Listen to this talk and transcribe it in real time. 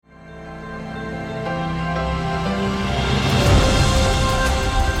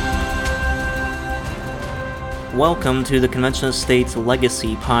Welcome to the Convention of States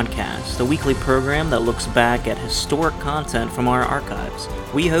Legacy Podcast, a weekly program that looks back at historic content from our archives.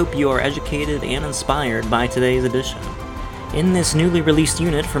 We hope you are educated and inspired by today's edition. In this newly released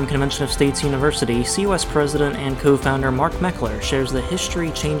unit from Convention of States University, COS President and co-founder Mark Meckler shares the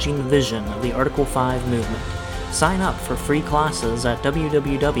history-changing vision of the Article 5 movement. Sign up for free classes at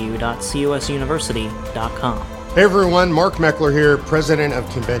www.cosuniversity.com. Hey everyone, Mark Meckler here, President of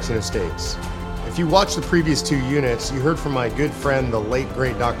Convention of States. If you watched the previous two units, you heard from my good friend, the late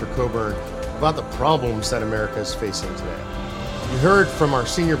great Dr. Coburn, about the problems that America is facing today. You heard from our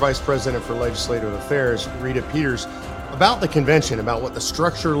Senior Vice President for Legislative Affairs, Rita Peters, about the convention, about what the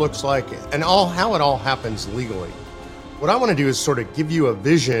structure looks like, and how it all happens legally. What I want to do is sort of give you a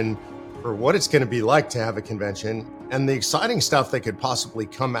vision for what it's going to be like to have a convention and the exciting stuff that could possibly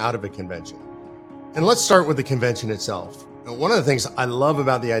come out of a convention. And let's start with the convention itself. Now, one of the things I love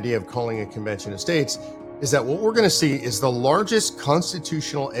about the idea of calling a convention of states is that what we're going to see is the largest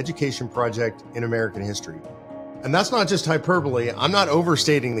constitutional education project in American history. And that's not just hyperbole. I'm not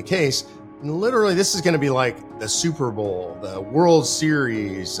overstating the case. And literally, this is going to be like the Super Bowl, the World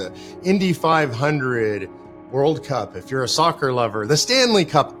Series, Indy 500, World Cup, if you're a soccer lover, the Stanley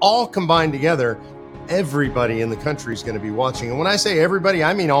Cup, all combined together. Everybody in the country is going to be watching. And when I say everybody,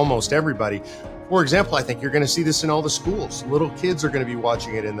 I mean almost everybody. For example, I think you're going to see this in all the schools. Little kids are going to be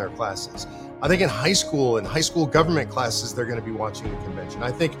watching it in their classes. I think in high school and high school government classes, they're going to be watching the convention.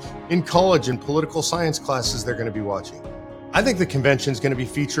 I think in college and political science classes, they're going to be watching. I think the convention is going to be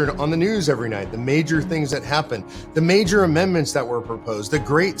featured on the news every night, the major things that happen, the major amendments that were proposed, the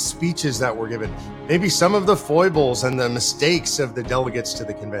great speeches that were given, maybe some of the foibles and the mistakes of the delegates to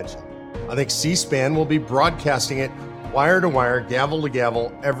the convention. I think C-SPAN will be broadcasting it wire to wire, gavel to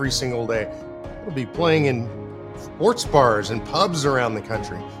gavel every single day. It'll be playing in sports bars and pubs around the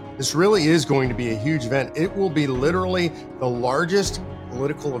country. This really is going to be a huge event. It will be literally the largest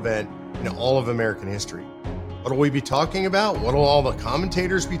political event in all of American history. What will we be talking about? What will all the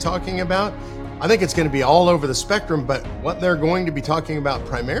commentators be talking about? I think it's going to be all over the spectrum, but what they're going to be talking about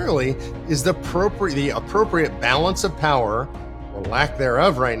primarily is the appropriate balance of power, or lack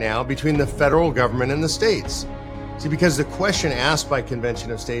thereof right now, between the federal government and the states. See, because the question asked by Convention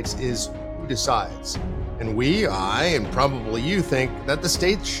of States is, who decides? And I, and probably you, think that the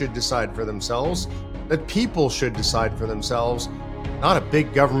states should decide for themselves, that people should decide for themselves, not a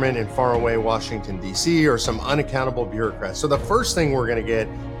big government in faraway Washington, D.C., or some unaccountable bureaucrat. So the first thing we're going to get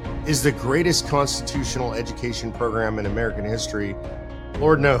is the greatest constitutional education program in American history.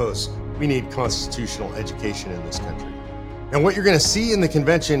 Lord knows we need constitutional education in this country. And what you're going to see in the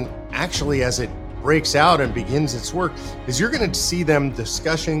convention, actually, as it breaks out and begins its work, is you're going to see them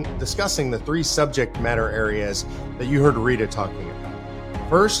discussing the three subject matter areas that you heard Rita talking about.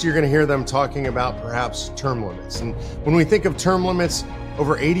 First, you're going to hear them talking about perhaps term limits. And when we think of term limits,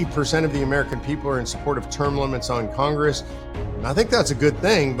 over 80% of the American people are in support of term limits on Congress. And I think that's a good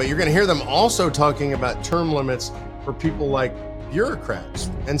thing, but you're going to hear them also talking about term limits for people like bureaucrats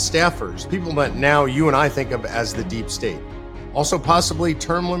and staffers, people that now you and I think of as the deep state. Also possibly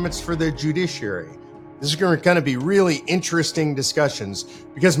term limits for the judiciary. This is going to be really interesting discussions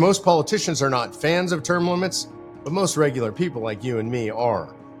because most politicians are not fans of term limits, but most regular people like you and me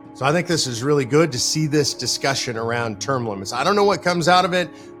are. So I think this is really good to see this discussion around term limits. I don't know what comes out of it.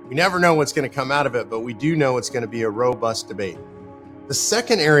 We never know what's going to come out of it, but we do know it's going to be a robust debate. The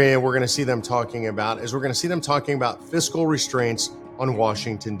second area we're going to see them talking about is we're going to see them talking about fiscal restraints on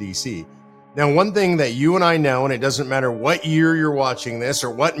Washington, D.C. Now, one thing that you and I know, and it doesn't matter what year you're watching this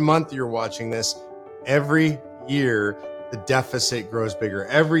or what month you're watching this, every year the deficit grows bigger.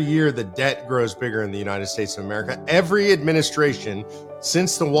 Every year the debt grows bigger in the United States of America. Every administration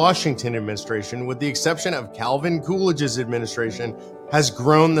since the Washington administration, with the exception of Calvin Coolidge's administration, has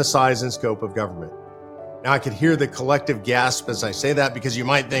grown the size and scope of government. Now, I could hear the collective gasp as I say that because you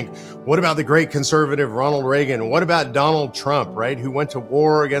might think, what about the great conservative Ronald Reagan? What about Donald Trump, right, who went to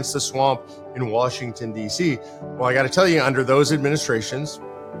war against the swamp in Washington, D.C.? Well, I got to tell you, under those administrations,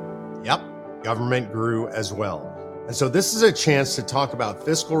 government grew as well. And so this is a chance to talk about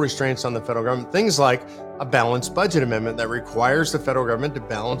fiscal restraints on the federal government, things like a balanced budget amendment that requires the federal government to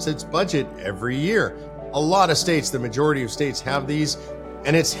balance its budget every year. A lot of states, the majority of states, have these.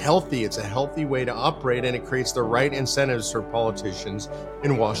 And it's healthy. It's a healthy way to operate, and it creates the right incentives for politicians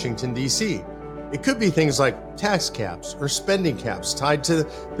in Washington, D.C. It could be things like tax caps or spending caps tied to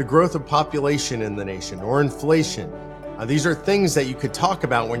the growth of population in the nation or inflation. These are things that you could talk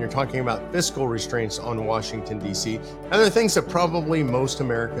about when you're talking about fiscal restraints on Washington, D.C. And they're things that probably most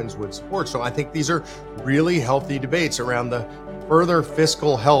Americans would support. So I think these are really healthy debates around the further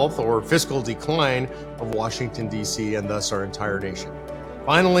fiscal health or fiscal decline of Washington, D.C. and thus our entire nation.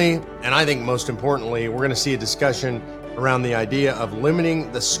 Finally, and I think most importantly, we're going to see a discussion around the idea of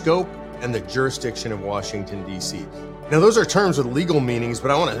limiting the scope and the jurisdiction of Washington, D.C. Now, those are terms with legal meanings, but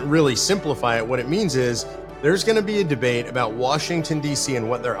I want to really simplify it. What it means is there's going to be a debate about Washington, D.C. and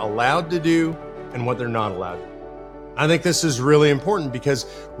what they're allowed to do and what they're not allowed to do. I think this is really important because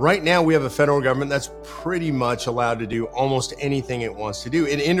right now we have a federal government that's pretty much allowed to do almost anything it wants to do.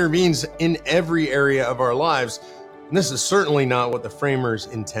 It intervenes in every area of our lives, and this is certainly not what the framers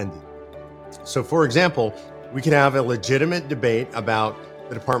intended. So, for example, we could have a legitimate debate about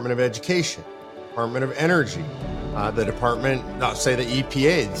the Department of Education, Department of Energy, the department, say the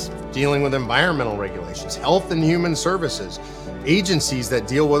EPA, is dealing with environmental regulations, health and human services, agencies that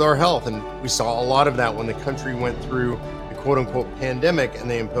deal with our health. And we saw a lot of that when the country went through the quote unquote pandemic and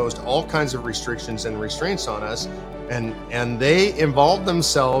they imposed all kinds of restrictions and restraints on us. And they involved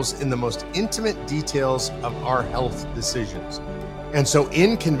themselves in the most intimate details of our health decisions. And so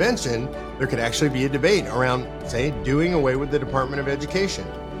in convention, there could actually be a debate around, say, doing away with the Department of Education.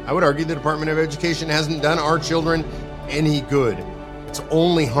 I would argue the Department of Education hasn't done our children any good. It's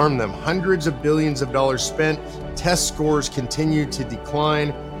only harmed them. Hundreds of billions of dollars spent, test scores continue to decline.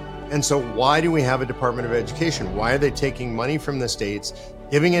 And so why do we have a Department of Education? Why are they taking money from the states,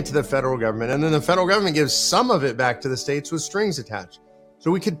 giving it to the federal government, and then the federal government gives some of it back to the states with strings attached?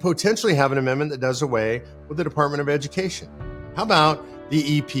 So we could potentially have an amendment that does away with the Department of Education. How about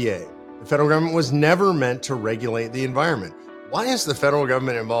the EPA? The federal government was never meant to regulate the environment. Why is the federal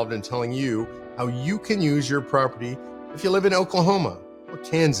government involved in telling you how you can use your property if you live in Oklahoma or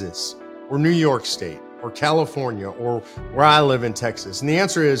Kansas or New York State or California or where I live in Texas? And the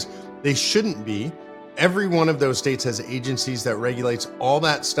answer is they shouldn't be. Every one of those states has agencies that regulates all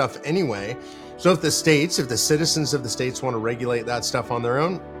that stuff anyway. So if the citizens of the states want to regulate that stuff on their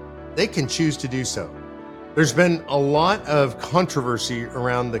own, they can choose to do so. There's been a lot of controversy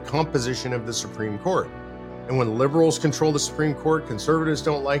around the composition of the Supreme Court. And when liberals control the Supreme Court, conservatives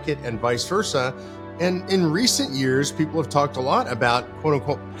don't like it, and vice versa. And in recent years, people have talked a lot about, quote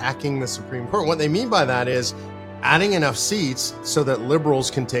unquote, packing the Supreme Court. What they mean by that is adding enough seats so that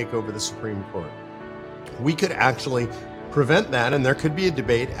liberals can take over the Supreme Court. We could actually prevent that, and there could be a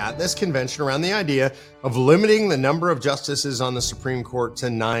debate at this convention around the idea of limiting the number of justices on the Supreme Court to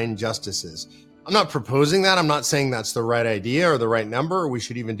 9 justices. I'm not proposing that. I'm not saying that's the right idea or the right number, or we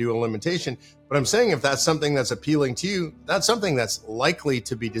should even do a limitation. But I'm saying if that's something that's appealing to you, that's something that's likely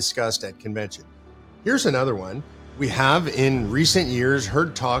to be discussed at convention. Here's another one. We have in recent years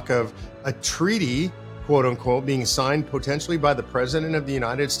heard talk of a treaty, quote unquote, being signed potentially by the President of the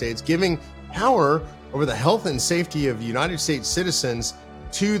United States, giving power over the health and safety of United States citizens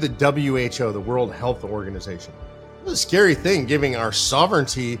to the WHO, the World Health Organization. It's a scary thing, giving our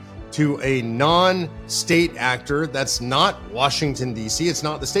sovereignty to a non-state actor that's not Washington, D.C. It's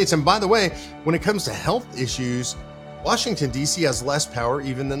not the states. And by the way, when it comes to health issues, Washington, D.C. has less power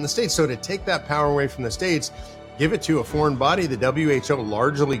even than the states. So to take that power away from the states, give it to a foreign body, the WHO,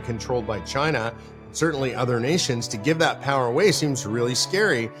 largely controlled by China, certainly other nations, to give that power away seems really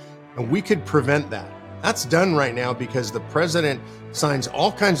scary. And we could prevent that. That's done right now because the president signs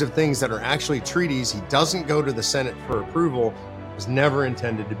all kinds of things that are actually treaties. He doesn't go to the Senate for approval. It was never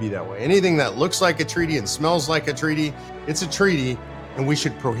intended to be that way. Anything that looks like a treaty and smells like a treaty, it's a treaty, and we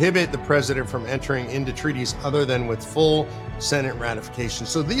should prohibit the president from entering into treaties other than with full Senate ratification.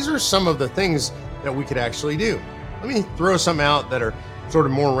 So these are some of the things that we could actually do. Let me throw some out that are sort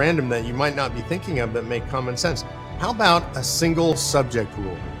of more random that you might not be thinking of that make common sense. How about a single subject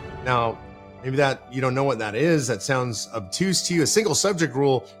rule? Now, maybe that you don't know what that is. That sounds obtuse to you. A single subject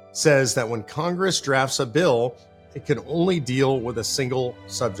rule says that when Congress drafts a bill, it can only deal with a single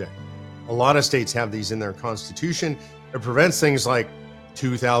subject. A lot of states have these in their constitution. It prevents things like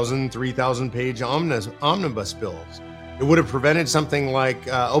 2,000, 3,000 page omnibus bills. It would have prevented something like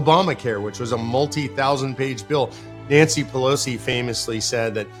Obamacare, which was a multi-thousand page bill. Nancy Pelosi famously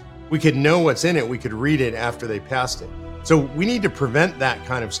said that we could know what's in it. We could read it after they passed it. So we need to prevent that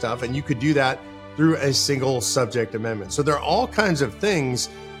kind of stuff. And you could do that through a single subject amendment. So there are all kinds of things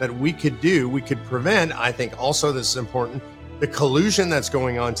that we could do. We could prevent, I think also this is important, the collusion that's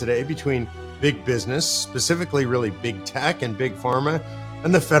going on today between big business, specifically really big tech and big pharma,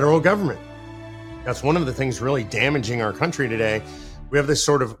 and the federal government. That's one of the things really damaging our country today. We have this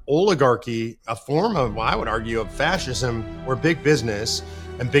sort of oligarchy, a form of, I would argue, of fascism, where big business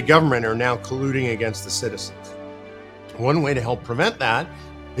and big government are now colluding against the citizens. One way to help prevent that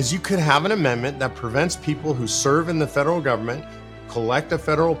is you could have an amendment that prevents people who serve in the federal government, collect a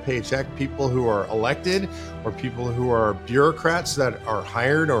federal paycheck, people who are elected or people who are bureaucrats that are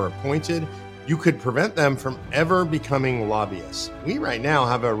hired or appointed. You could prevent them from ever becoming lobbyists. We right now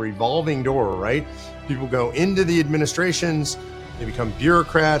have a revolving door, right? People go into the administrations, they become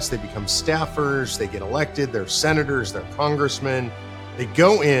bureaucrats, they become staffers, they get elected, they're senators, they're congressmen. They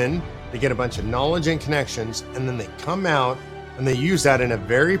go in, they get a bunch of knowledge and connections, and then they come out and they use that in a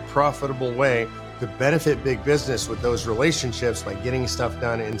very profitable way to benefit big business with those relationships by getting stuff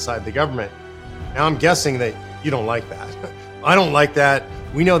done inside the government. Now, I'm guessing that you don't like that. I don't like that.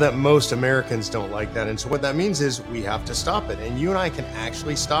 We know that most Americans don't like that. And so what that means is we have to stop it. And you and I can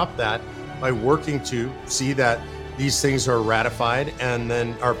actually stop that by working to see that these things are ratified and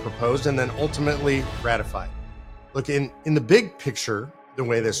then are proposed and then ultimately ratified. Look, in the big picture, the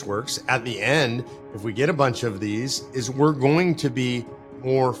way this works, at the end, if we get a bunch of these, is we're going to be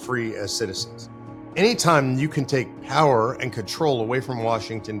more free as citizens. Anytime you can take power and control away from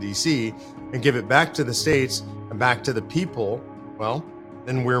Washington, D.C., and give it back to the states and back to the people, well,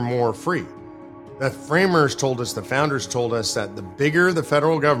 then we're more free. The framers told us, the founders told us that the bigger the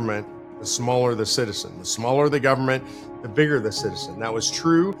federal government, the smaller the citizen. The smaller the government, the bigger the citizen. That was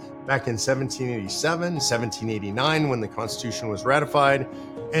true back in 1787, 1789, when the Constitution was ratified,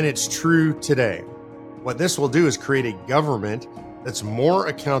 and it's true today. What this will do is create a government that's more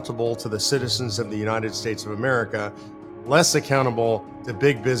accountable to the citizens of the United States of America, less accountable to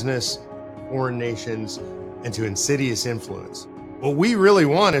big business, foreign nations, and to insidious influence. What we really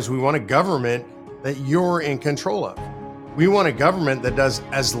want is we want a government that you're in control of. We want a government that does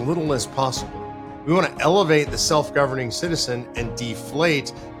as little as possible. We want to elevate the self-governing citizen and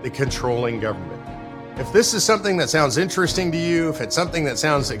deflate the controlling government. If this is something that sounds interesting to you, if it's something that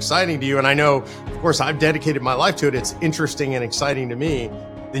sounds exciting to you, and I know, of course, I've dedicated my life to it, it's interesting and exciting to me,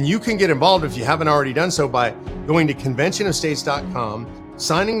 then you can get involved if you haven't already done so by going to conventionofstates.com,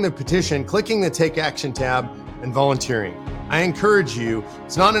 signing the petition, clicking the Take Action tab, and volunteering. I encourage you,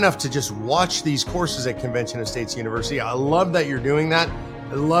 it's not enough to just watch these courses at Convention of States University. I love that you're doing that.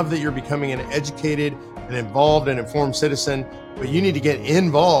 I love that you're becoming an educated and involved and informed citizen, but you need to get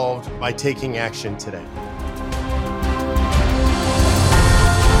involved by taking action today.